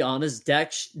I'll be honest,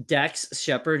 Dax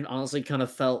Shepard honestly kind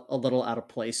of felt a little out of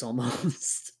place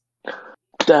almost.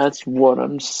 That's what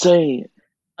I'm saying.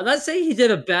 I'm not saying he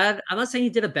did a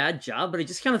bad job, but he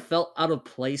just kind of felt out of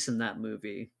place in that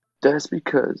movie. That's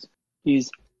because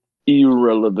he's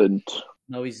irrelevant.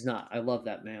 No, he's not. I love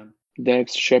that man.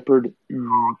 Dax Shepard,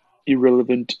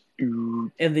 irrelevant.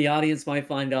 And the audience might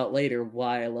find out later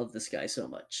why I love this guy so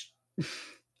much.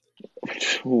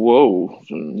 Whoa.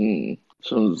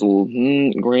 Sounds a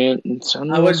little, Grant,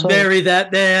 sound a I little would something. marry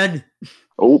that man.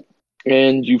 Oh,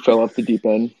 and you fell off the deep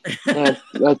end.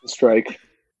 That's a strike.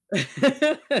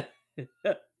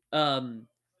 um,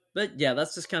 but yeah,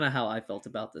 that's just kind of how I felt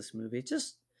about this movie.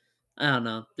 Just I don't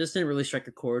know, just didn't really strike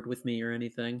a chord with me or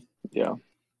anything. Yeah.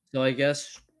 So I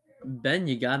guess Ben,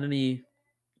 you got any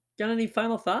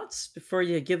final thoughts before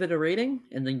you give it a rating,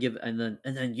 and then give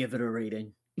it a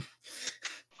rating?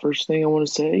 First thing I want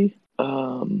to say,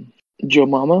 Joe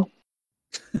Mama.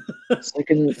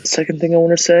 Second thing I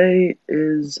want to say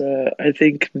is I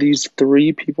think these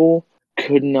three people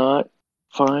could not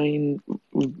find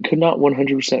could not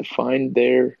 100% find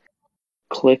their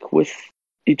click with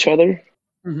each other.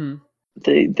 Hmm.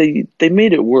 They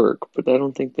made it work, but I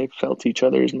don't think they felt each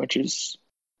other as much as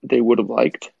they would have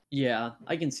liked. Yeah,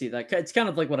 I can see that. It's kind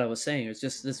of like what I was saying. It's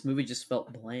just this movie just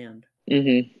felt bland.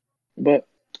 hmm But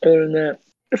Other than that,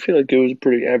 I feel like it was a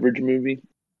pretty average movie.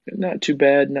 Not too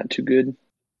bad, not too good.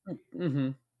 Mm-hmm.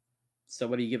 So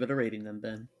what do you give it a rating then,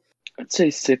 Ben? I'd say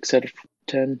 6 out of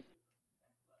 10.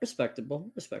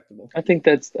 Respectable, respectable. I think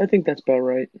that's about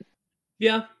right.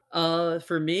 Yeah.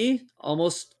 For me,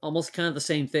 almost kind of the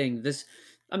same thing.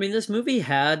 I mean, this movie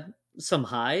had some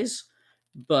highs,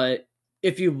 but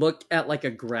if you look at like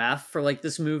a graph for like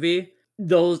this movie,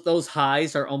 those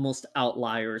highs are almost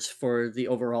outliers for the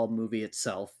overall movie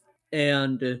itself.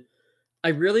 And I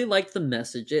really liked the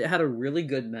message. It had a really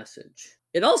good message.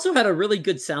 It also had a really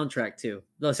good soundtrack too.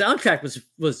 The soundtrack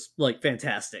was like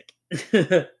fantastic.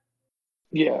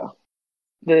 Yeah,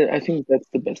 I think that's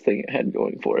the best thing it had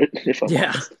going for it, if I'm Yeah.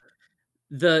 honest.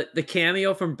 The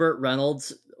cameo from Burt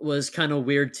Reynolds was kind of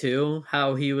weird too.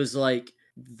 How he was like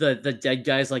the dead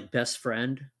guy's like best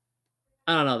friend.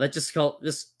 I don't know. That just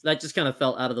kind of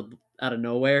felt out of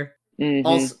nowhere. Hmm.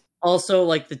 Also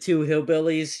like the two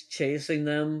hillbillies chasing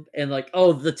them and like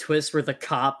oh the twist where the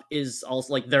cop is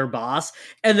also like their boss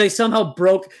and they somehow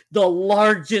broke the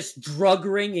largest drug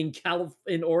ring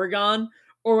in Oregon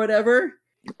or whatever.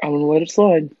 I'm gonna let it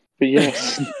slide, but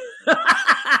yes.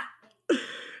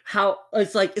 How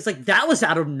it's like that was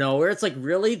out of nowhere. It's like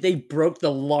really they broke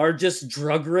the largest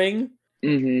drug ring.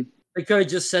 Hmm. They could have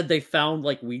just said they found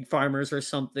like weed farmers or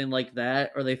something like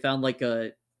that, or they found like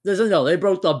a. There's no. They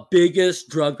broke the biggest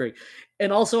drug ring,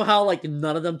 and also how like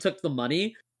none of them took the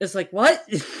money. It's like what?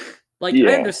 Like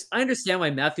Yeah. I understand why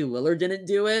Matthew Lillard didn't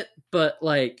do it, but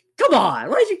like come on,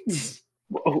 why did you?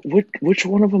 Oh, which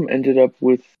one of them ended up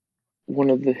with one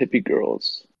of the hippie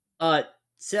girls? Uh,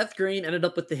 Seth Green ended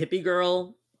up with the hippie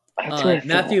girl. That's what I thought.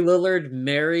 Matthew Lillard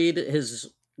married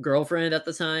his girlfriend at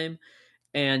the time,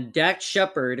 and Dax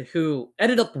Shepard, who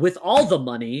ended up with all the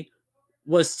money,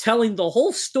 was telling the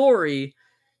whole story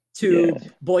Yeah, to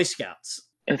Boy Scouts.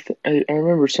 I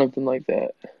remember something like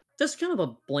that. Just kind of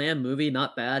a bland movie,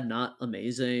 not bad, not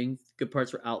amazing. Good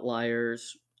parts were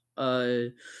outliers.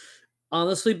 Uh,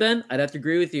 Honestly, Ben, I'd have to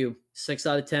agree with you. 6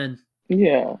 out of 10.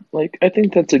 Yeah, like I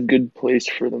think that's a good place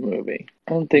for the movie.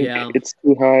 I don't think Yeah, it's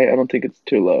too high. I don't think it's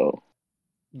too low.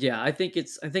 yeah. I think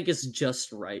it's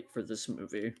just right for this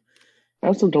movie. I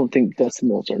also don't think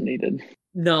decimals are needed.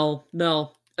 No,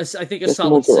 no. I think a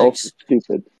solid Decimals are also six.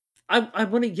 stupid. I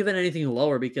wouldn't give it anything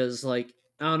lower because like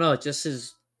I don't know, it just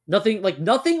is nothing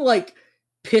like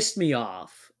pissed me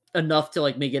off enough to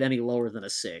like make it any lower than a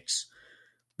 6.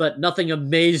 But nothing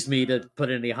amazed me to put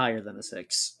it any higher than a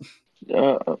 6.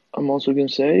 I'm also gonna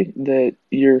say that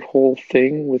your whole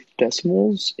thing with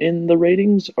decimals in the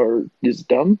ratings is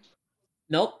dumb.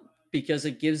 Nope, because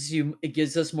it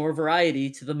gives us more variety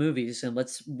to the movies and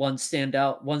lets one stand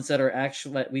out, ones that are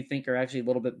actually that we think are actually a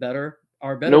little bit better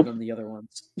are better Nope, than the other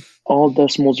ones. all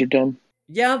decimals are dumb.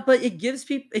 Yeah, but it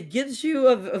gives you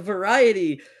a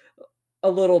variety a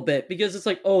little bit because it's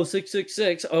like, oh,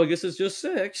 666. Oh, I guess it's just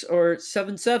 6 or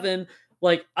 7 7.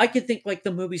 Like I could think like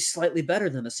the movie's slightly better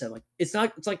than a 7. Like it's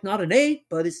like not an 8,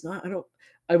 but it's not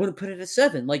I wouldn't put it at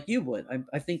 7 like you would.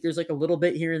 I think there's like a little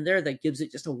bit here and there that gives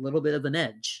it just a little bit of an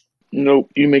edge.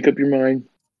 Nope, you make up your mind.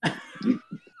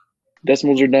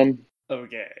 Decimals are dumb.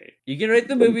 Okay. You can rate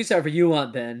the movies however you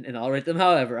want, Ben, and I'll rate them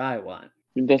however I want.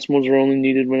 Decimals are only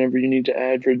needed whenever you need to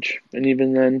average, and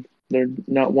even then, they're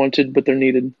not wanted, but they're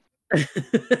needed.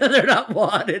 They're not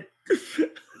wanted.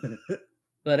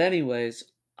 But anyways,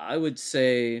 I would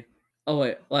say. Oh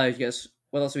wait, well, I guess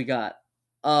what else we got?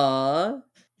 Uh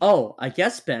oh, I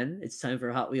guess Ben, it's time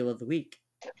for Hot Wheel of the Week.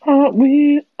 Hot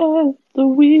Wheel of the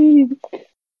Week.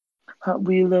 Hot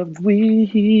Wheel of the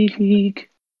Week.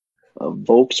 A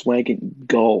Volkswagen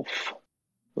Golf.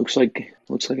 Looks like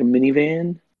a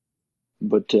minivan,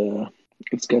 but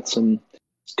it's got some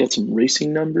it's got some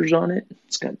racing numbers on it.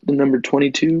 It's got the number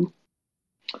 22.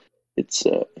 It's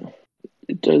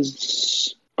it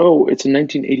does. Oh, it's a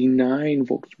 1989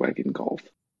 Volkswagen Golf.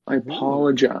 I Ooh.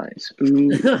 apologize.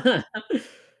 Ooh,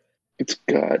 it's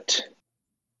got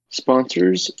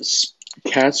sponsors,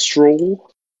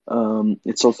 Castrol.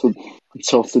 It's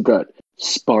also got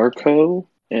Sparco,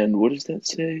 and what does that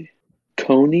say?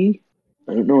 Coney.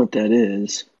 I don't know what that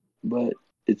is, but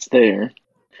it's there,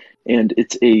 and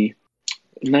it's a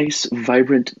nice,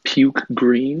 vibrant puke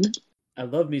green. I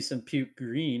love me some puke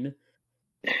green.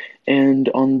 And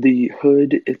on the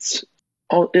hood, it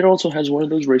also has one of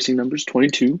those racing numbers,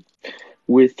 22,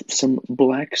 with some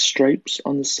black stripes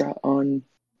on the side, on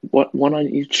what one on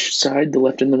each side, the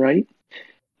left and the right,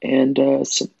 and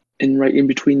right in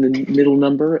between the middle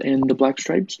number and the black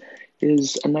stripes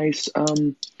is a nice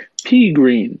pea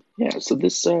green. Yeah, so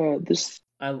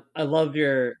I love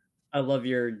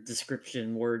your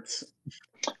description words.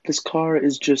 this car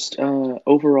is just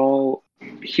overall.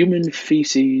 human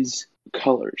feces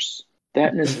colors.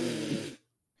 That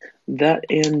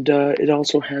and it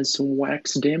also has some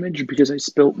wax damage because I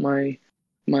spilt my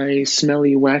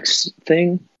smelly wax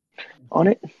thing on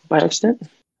it by accident.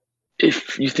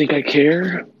 If you think I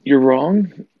care, you're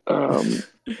wrong.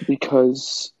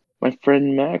 Because my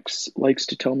friend Max likes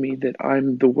to tell me that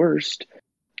I'm the worst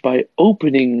by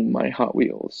opening my Hot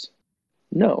Wheels.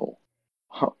 No,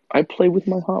 I play with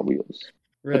my Hot Wheels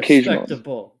occasionally.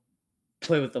 Respectable.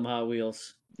 Play with them Hot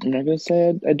Wheels. I'm not gonna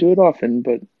say I do it often,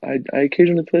 but I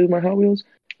occasionally play with my Hot Wheels,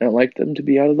 and I like them to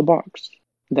be out of the box.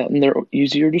 That and they're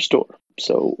easier to store.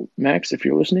 So Max, if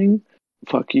you're listening,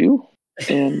 fuck you.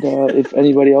 And if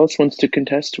anybody else wants to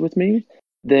contest with me,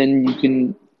 then you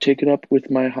can take it up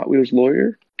with my Hot Wheels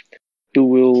lawyer, who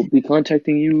will be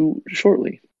contacting you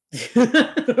shortly.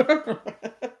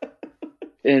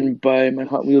 And by my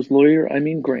Hot Wheels lawyer, I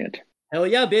mean Grant. Hell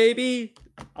yeah, baby!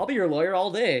 I'll be your lawyer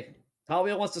all day. Hot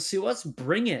Wheel wants to sue us?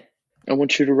 Bring it. I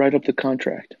want you to write up the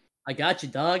contract I got you,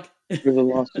 dog. for the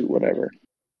lawsuit, whatever.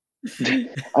 I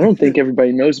don't think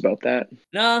everybody knows about that.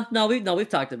 No, we've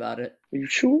talked about it. Are you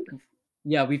sure?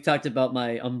 Yeah, we've talked about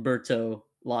my Umberto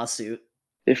lawsuit.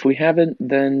 If we haven't,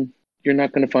 then you're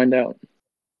not going to find out.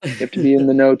 You have to be in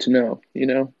the know to know, you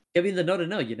know? Give me the know to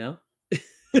know, you know?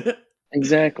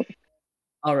 Exactly.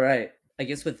 All right. I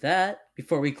guess with that,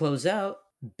 before we close out,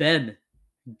 Ben,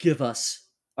 give us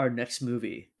our next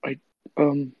movie.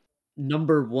 Um,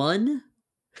 Number 1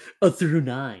 through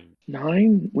 9.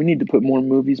 9? We need to put more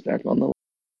movies back on the list.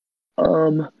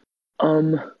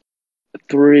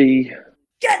 3.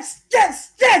 Yes!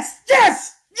 Yes! Yes!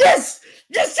 Yes! Yes!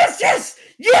 Yes! Yes! Yes!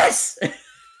 Yes!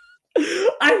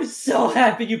 I'm so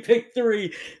happy you picked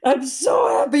 3. I'm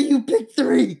so happy you picked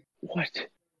 3. What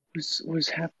was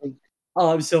happening?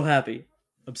 Oh, I'm so happy.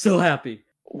 I'm so happy.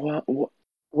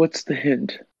 What's the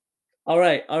hint? All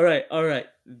right.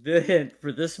 The hint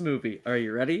for this movie. Are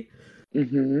you ready?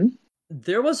 Mm-hmm.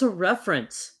 There was a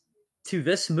reference to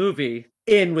this movie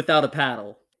in Without a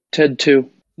Paddle. Ted 2.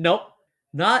 Nope.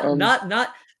 Not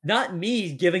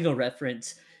me giving a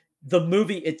reference. The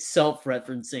movie itself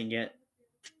referencing it.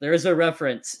 There is a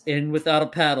reference in Without a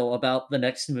Paddle about the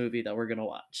next movie that we're gonna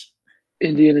watch.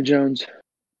 Indiana Jones.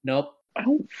 Nope. I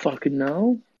don't fucking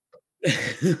know.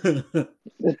 Have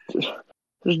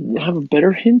a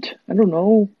better hint? I don't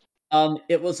know.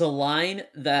 It was a line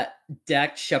that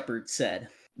Dax Shepard said.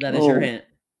 That is your hint.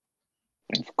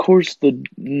 Of course, the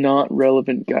not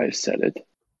relevant guy said it.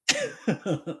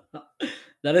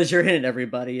 That is your hint,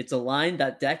 everybody. It's a line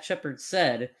that Dax Shepard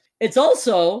said. It's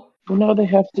also. Well, now they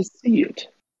have to see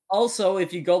it. Also,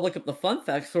 if you go look up the fun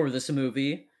facts for this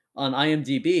movie on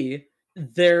IMDb,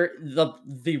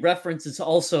 the reference is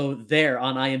also there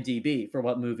on IMDb for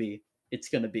what movie it's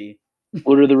going to be.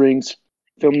 Lord of the Rings,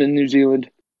 filmed in New Zealand.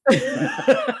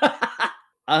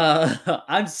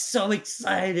 I'm so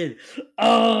excited.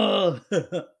 Oh,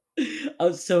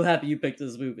 I'm so happy you picked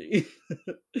this movie.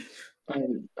 I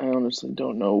honestly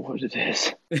don't know what it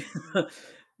is.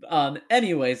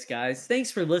 Anyways, guys,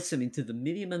 thanks for listening to the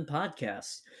Media Men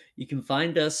podcast. You can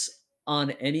find us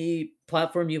on any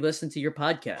platform you listen to your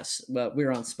podcasts.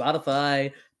 We're on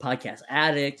Spotify, Podcast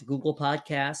Addict, Google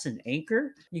Podcasts, and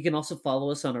Anchor. You can also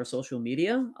follow us on our social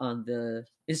media on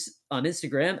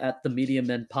Instagram at the Media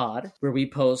Men Pod, where we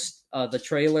post the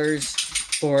trailers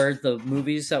for the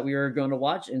movies that we are going to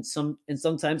watch and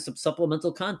sometimes some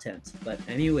supplemental content. But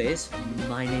anyways,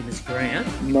 my name is Grant.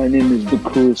 My name is the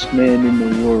coolest man in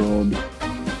the world.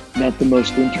 Not the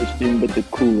most interesting, but the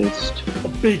coolest.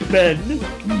 Big Ben.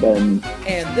 Ben.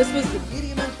 And this was the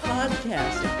Media Men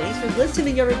podcast. And thanks for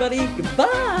listening, everybody.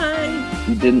 Goodbye. If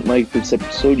you didn't like this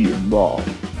episode, you're wrong.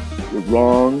 You're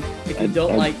wrong. If you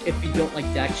don't like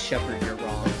Dax Shepard, you're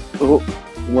wrong. Oh,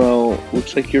 well,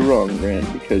 looks like you're wrong,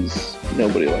 Grant, because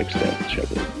nobody likes Dax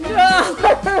Shepard. No!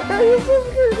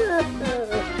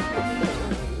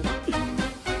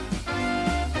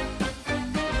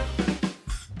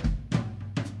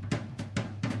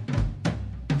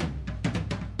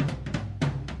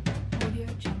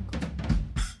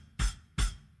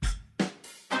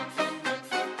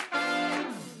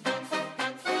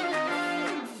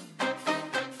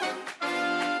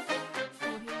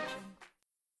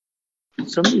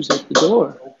 Somebody's at the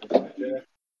door.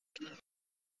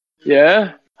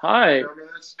 Yeah? Hi.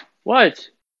 What?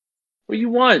 What do you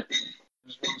want?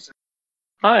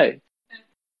 Hi.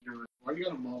 Why you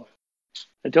got a mullet?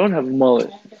 I don't have a mullet.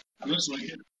 It looks like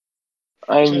it.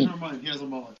 Never mind, he has a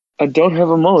mullet. I don't have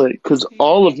a mullet because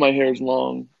all of my hair is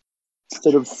long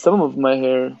instead of some of my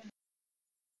hair.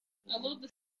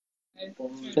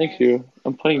 Thank you.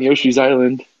 I'm playing Yoshi's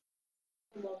Island.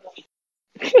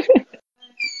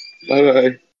 Bye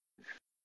bye.